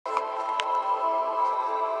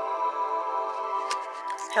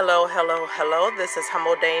Hello, hello, hello. This is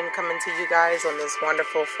Humble Dame coming to you guys on this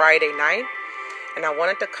wonderful Friday night. And I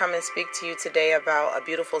wanted to come and speak to you today about a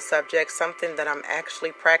beautiful subject, something that I'm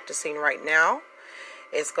actually practicing right now.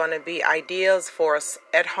 It's going to be ideas for us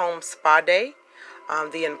at-home spa day,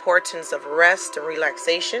 the importance of rest and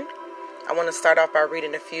relaxation. I want to start off by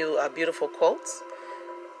reading a few beautiful quotes.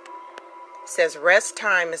 It says, rest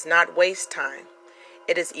time is not waste time.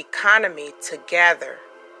 It is economy to gather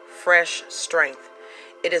fresh strength.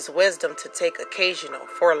 It is wisdom to take occasional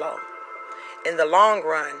furlough. In the long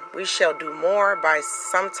run, we shall do more by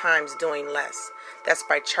sometimes doing less. That's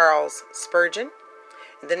by Charles Spurgeon.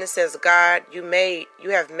 And then it says, God, you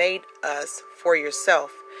have made us for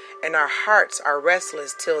yourself, and our hearts are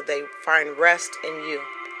restless till they find rest in you.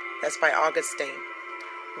 That's by Augustine.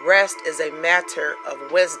 Rest is a matter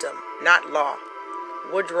of wisdom, not law.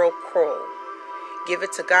 Woodrow Kroll. Give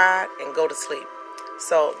it to God and go to sleep.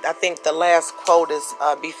 So I think the last quote is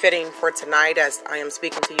befitting for tonight as I am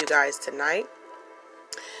speaking to you guys tonight.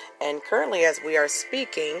 And currently as we are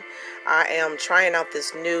speaking, I am trying out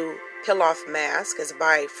this new peel-off mask. It's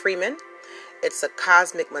by Freeman. It's a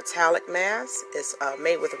cosmic metallic mask. It's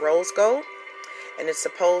made with rose gold. And it's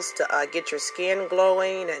supposed to get your skin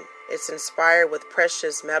glowing. And it's inspired with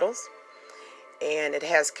precious metals. And it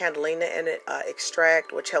has Candelina in it,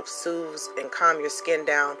 extract, which helps soothe and calm your skin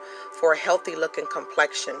down for a healthy looking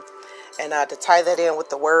complexion. And to tie that in with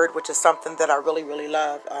the word, which is something that I really, really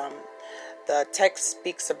love. The text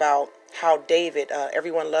speaks about how David,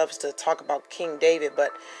 everyone loves to talk about King David, but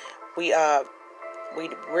we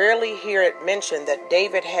rarely hear it mentioned that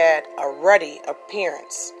David had a ruddy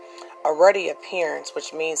appearance. A ruddy appearance,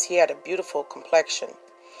 which means he had a beautiful complexion.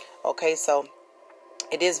 Okay, so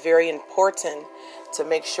it is very important to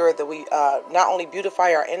make sure that we not only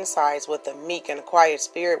beautify our insides with a meek and a quiet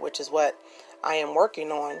spirit, which is what I am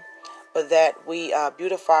working on, but that we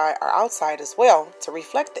beautify our outside as well to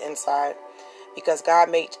reflect the inside, because God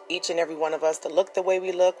made each and every one of us to look the way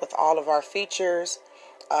we look with all of our features,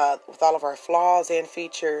 with all of our flaws and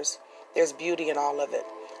features. There's beauty in all of it.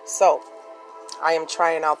 So I am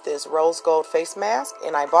trying out this rose gold face mask,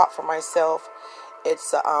 and I bought for myself.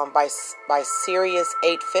 It's by Sirius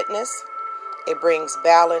 8 Fitness. It brings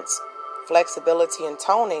balance, flexibility, and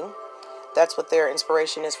toning. That's what their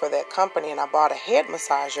inspiration is for that company. And I bought a head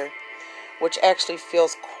massager, which actually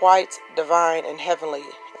feels quite divine and heavenly,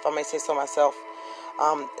 if I may say so myself.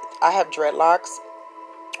 I have dreadlocks,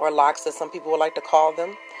 or locks as some people would like to call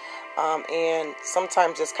them. And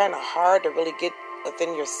sometimes it's kind of hard to really get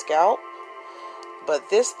within your scalp.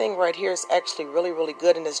 But this thing right here is actually really, really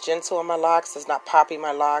good, and it's gentle on my locks. It's not popping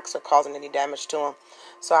my locks or causing any damage to them.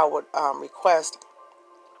 So I would I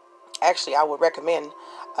would recommend,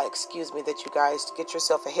 that you guys get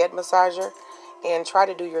yourself a head massager and try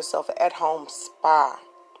to do yourself an at-home spa.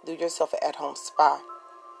 Do yourself an at-home spa.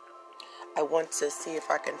 I want to see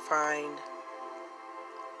if I can find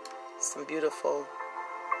some beautiful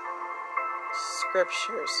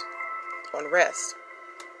scriptures on rest.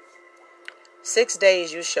 6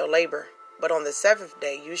 days you shall labor, but on the seventh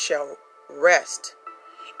day you shall rest.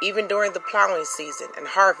 Even during the plowing season and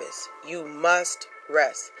harvest, you must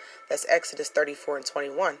rest. That's Exodus 34 and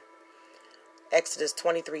 21. Exodus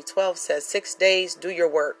 23:12 says, 6 days do your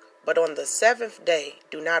work, but on the seventh day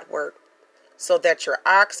do not work, so that your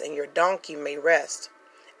ox and your donkey may rest,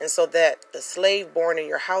 and so that the slave born in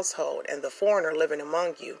your household and the foreigner living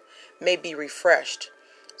among you may be refreshed.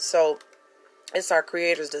 So it's our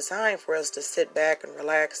Creator's design for us to sit back and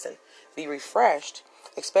relax and be refreshed,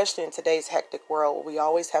 especially in today's hectic world. We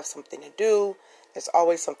always have something to do. There's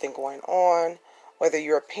always something going on, whether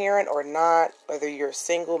you're a parent or not, whether you're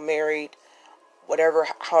single, married,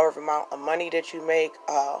 however amount of money that you make,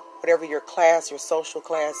 whatever your class, your social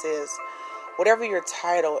class is, whatever your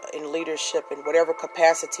title in leadership in whatever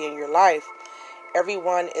capacity in your life,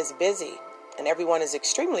 everyone is busy. And everyone is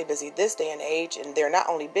extremely busy this day and age, and they're not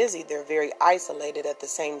only busy, they're very isolated at the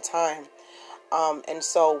same time. And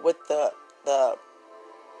so with the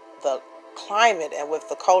climate and with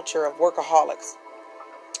the culture of workaholics,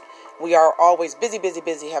 we are always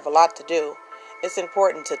busy, have a lot to do. It's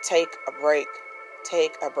important to take a break.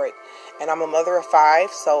 Take a break. And I'm a mother of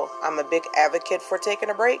 5, so I'm a big advocate for taking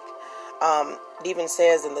a break. It even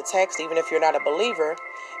says in the text, even if you're not a believer,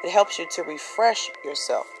 it helps you to refresh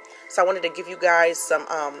yourself. So I wanted to give you guys some,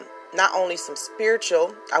 not only some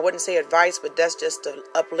spiritual, I wouldn't say advice, but that's just to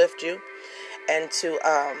uplift you and to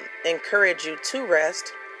encourage you to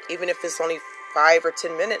rest, even if it's only 5 or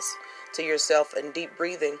 10 minutes to yourself and deep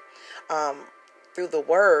breathing. through the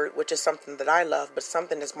word, which is something that I love, but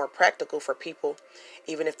something that's more practical for people,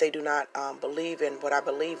 even if they do not believe in what I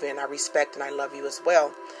believe in. I respect and I love you as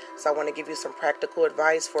well. So I want to give you some practical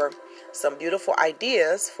advice for some beautiful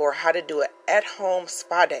ideas for how to do an at-home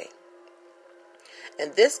spa day.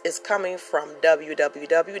 And this is coming from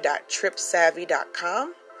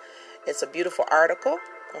www.tripsavvy.com. It's a beautiful article,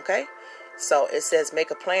 okay? So it says make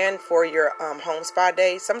a plan for your home spa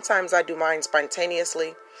day. Sometimes I do mine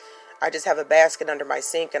spontaneously. I just have a basket under my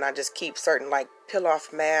sink and I just keep certain like peel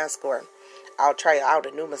off mask, or I'll try out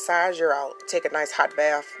a new massager. I'll take a nice hot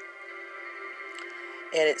bath.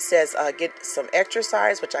 And it says get some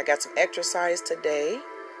exercise, which I got some exercise today.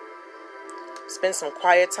 Spend some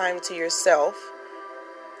quiet time to yourself.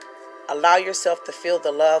 Allow yourself to feel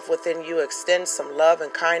the love within you. Extend some love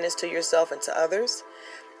and kindness to yourself and to others.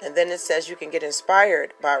 And then it says you can get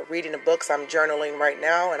inspired by reading the books. I'm journaling right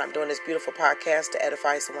now, and I'm doing this beautiful podcast to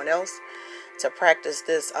edify someone else, to practice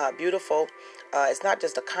this beautiful. It's not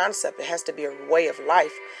just a concept. It has to be a way of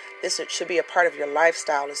life. This should be a part of your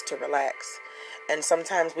lifestyle, is to relax. And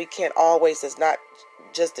sometimes we can't always, it's not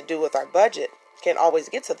just to do with our budget, can't always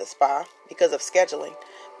get to the spa because of scheduling.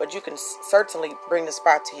 But you can certainly bring the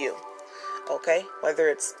spa to you. Okay? Whether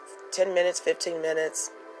it's 10 minutes, 15 minutes,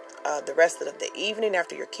 the rest of the evening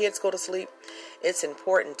after your kids go to sleep, it's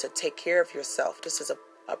important to take care of yourself. This is a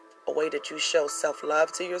way that you show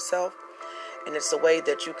self-love to yourself, and it's a way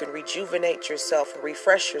that you can rejuvenate yourself and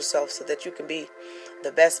refresh yourself so that you can be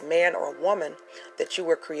the best man or woman that you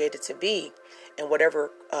were created to be. And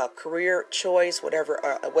whatever career choice, whatever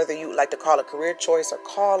whether you like to call it career choice or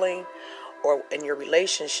calling, or in your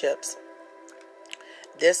relationships,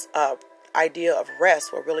 this idea of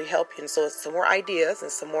rest will really help you. And so some more ideas and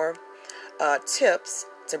some more tips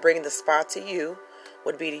to bring the spa to you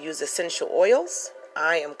would be to use essential oils.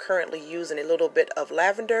 I am currently using a little bit of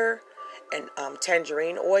lavender and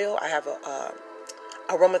tangerine oil. I have a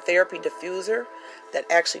aromatherapy diffuser that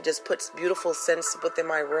actually just puts beautiful scents within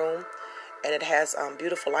my room, and it has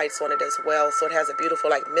beautiful lights on it as well. So it has a beautiful,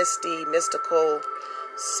 like, misty, mystical,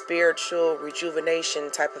 spiritual rejuvenation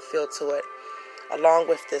type of feel to it, along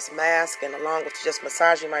with this mask and along with just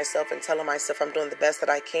massaging myself and telling myself I'm doing the best that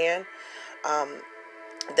I can,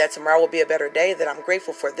 that tomorrow will be a better day, that I'm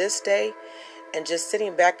grateful for this day, and just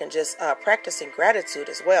sitting back and just practicing gratitude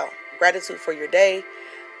as well. Gratitude for your day,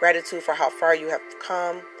 gratitude for how far you have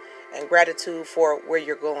come, and gratitude for where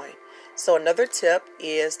you're going. So another tip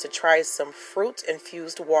is to try some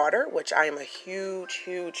fruit-infused water, which I am a huge,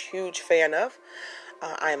 huge, huge fan of.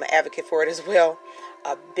 I am an advocate for it as well.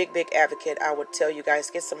 A big advocate. I would tell you guys,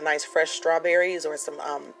 get some nice fresh strawberries or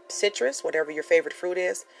some citrus, whatever your favorite fruit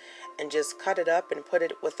is, and just cut it up and put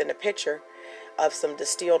it within a pitcher of some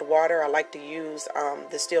distilled water. I like to use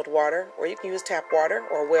distilled water, or you can use tap water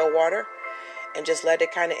or well water, and just let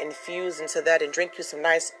it kind of infuse into that and drink you some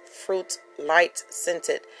nice fruit, light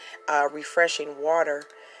scented, refreshing water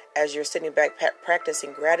as you're sitting back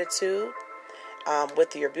practicing gratitude.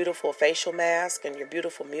 With your beautiful facial mask and your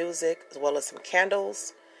beautiful music, as well as some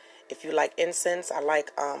candles. If you like incense, I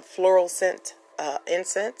like floral scent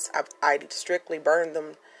incense. I strictly burn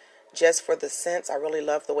them just for the scents. I really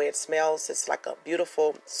love the way it smells. It's like a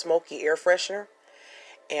beautiful smoky air freshener,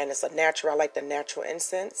 and it's a natural. I like the natural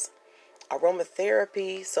incense.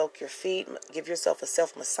 Aromatherapy, soak your feet, give yourself a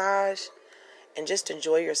self-massage, and just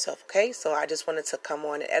enjoy yourself, okay? So I just wanted to come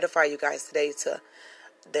on and edify you guys today to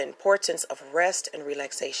the importance of rest and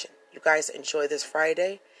relaxation. You guys enjoy this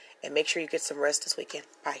Friday, and make sure you get some rest this weekend.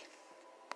 Bye.